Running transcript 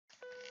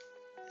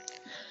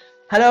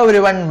Hello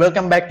everyone,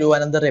 welcome back to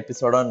another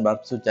episode on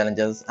Burpsuite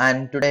Challenges,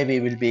 and today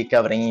we will be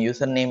covering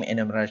username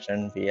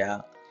enumeration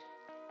via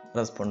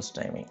response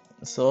timing.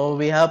 So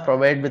we have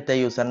provided with the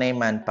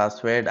username and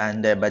password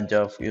and a bunch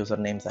of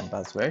usernames and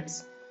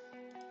passwords,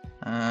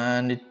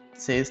 and it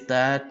says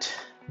that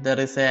there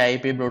is a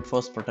IP brute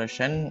force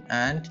protection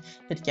and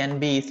it can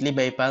be easily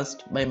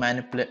bypassed by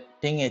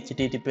manipulating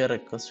HTTP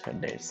request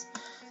headers.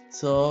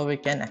 So we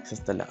can access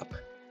the lab.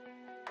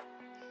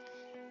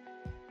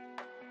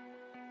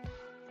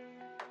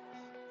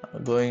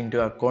 Going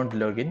to account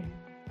login,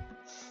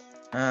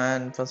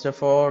 and first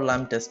of all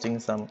I'm testing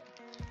some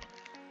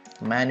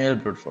manual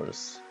brute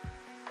force.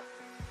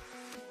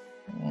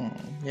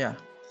 Yeah,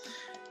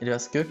 it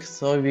was quick,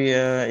 so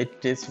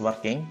it is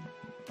working.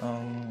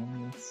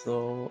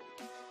 So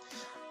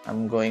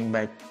I'm going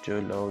back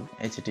to log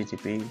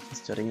HTTP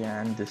history,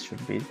 and this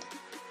should be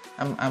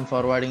I'm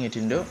forwarding it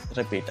into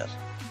repeater.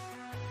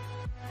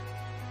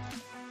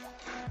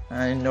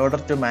 And in order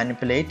to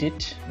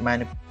manipulate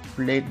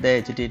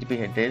the HTTP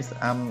headers,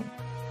 I'm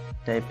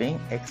typing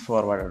x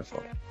forwarded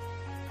for.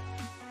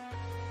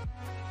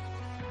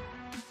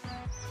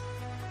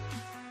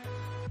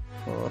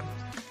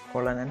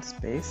 Colon and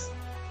space,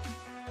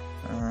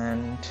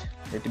 and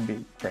let it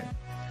be done.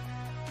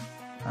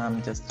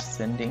 I'm just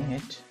sending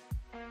it.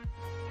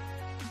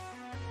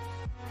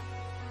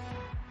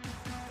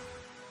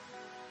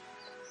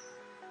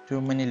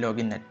 Too many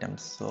login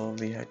attempts, so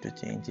we have to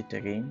change it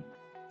again.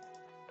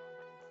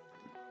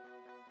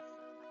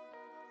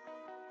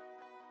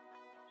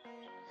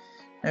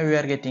 Now we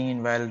are getting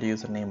invalid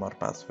username or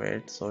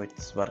password, so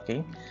it's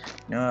working.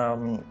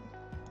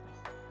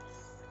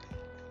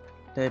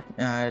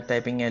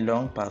 Typing a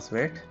long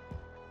password,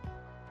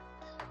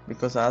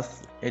 because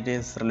as it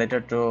is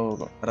related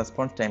to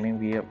response timing,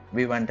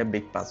 we want a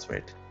big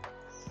password.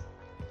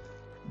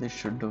 This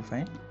should do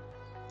fine.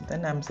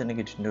 Then I'm sending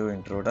it into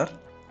intruder.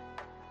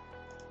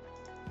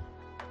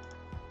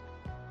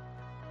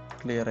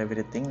 Clear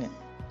everything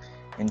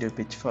into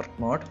pitchfork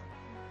mode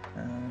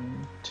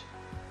and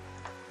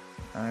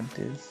add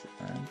this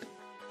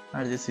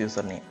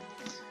username.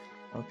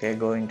 Okay,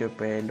 go into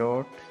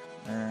payload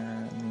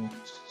and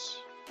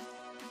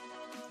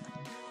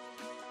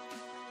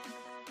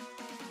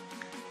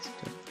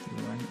step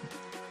 1.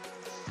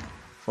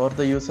 For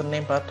the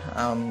username part,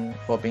 I'm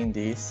copying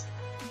this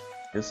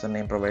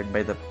username provided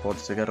by the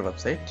PortSwigger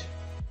website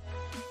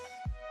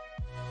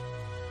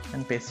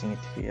and pasting it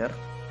here,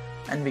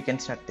 and we can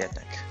start the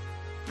attack.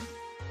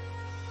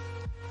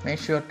 Make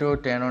sure to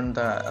turn on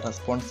the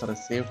response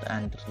received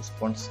and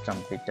response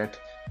completed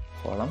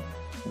column,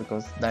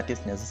 because that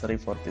is necessary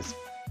for this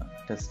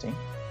testing.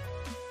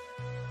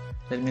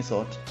 Let me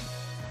sort.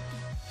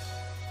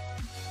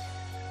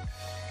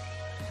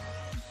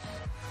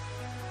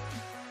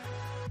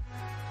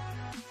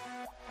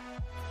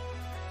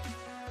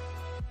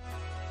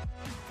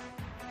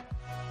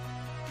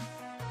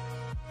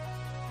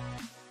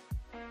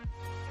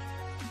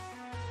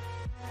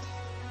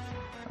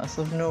 As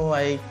of now,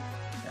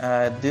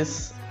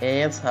 this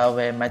AS have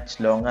a much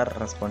longer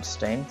response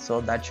time, so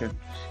that should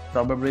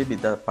probably be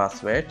the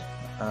password.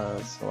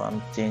 So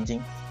I'm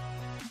changing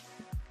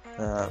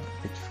the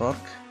pitchfork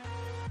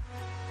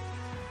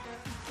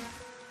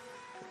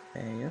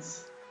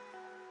AS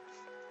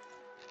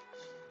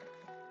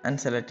and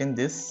selecting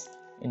this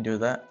into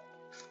the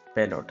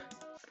payload.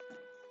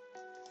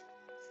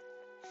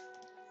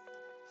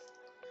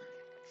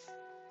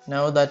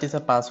 Now that is a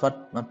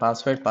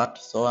password part,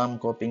 so I'm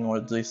copying all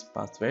these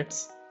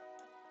passwords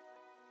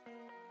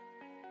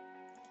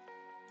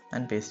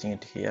and pasting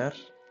it here,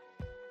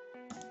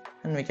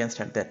 and we can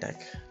start the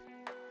attack.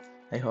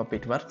 I hope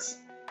it works.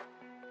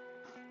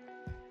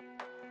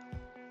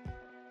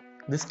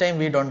 This time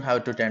we don't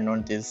have to turn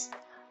on this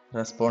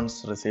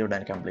response received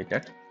and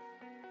completed,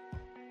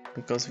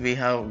 because we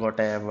have got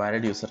a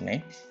valid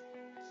username.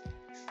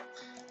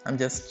 I'm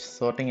just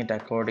sorting it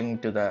according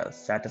to the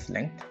status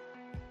length,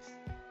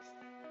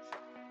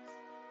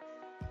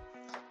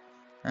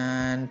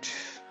 and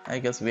I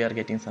guess we are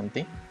getting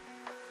something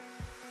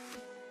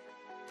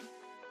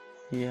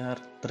here,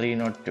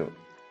 302.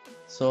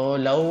 So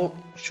love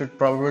should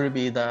probably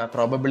be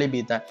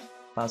the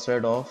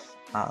password of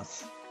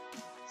us.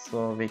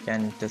 So we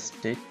can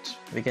test it,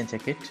 we can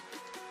check it.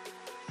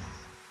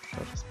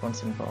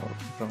 Response in browser.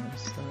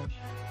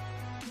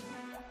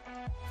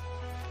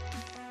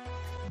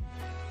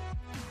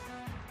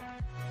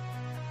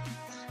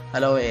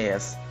 Hello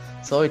AS.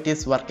 So it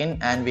is working,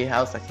 and we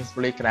have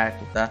successfully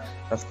cracked the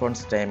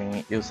response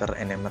timing user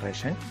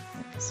enumeration.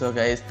 So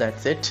guys,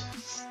 that's it.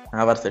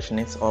 Our session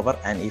is over,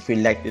 and if you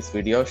like this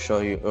video,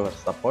 show your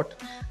support,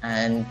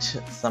 and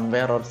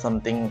somewhere or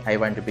something I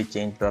want to be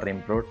changed or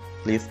improved,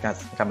 please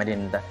comment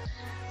in the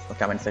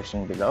comment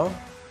section below,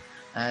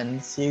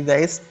 and see you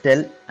guys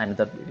till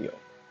another video.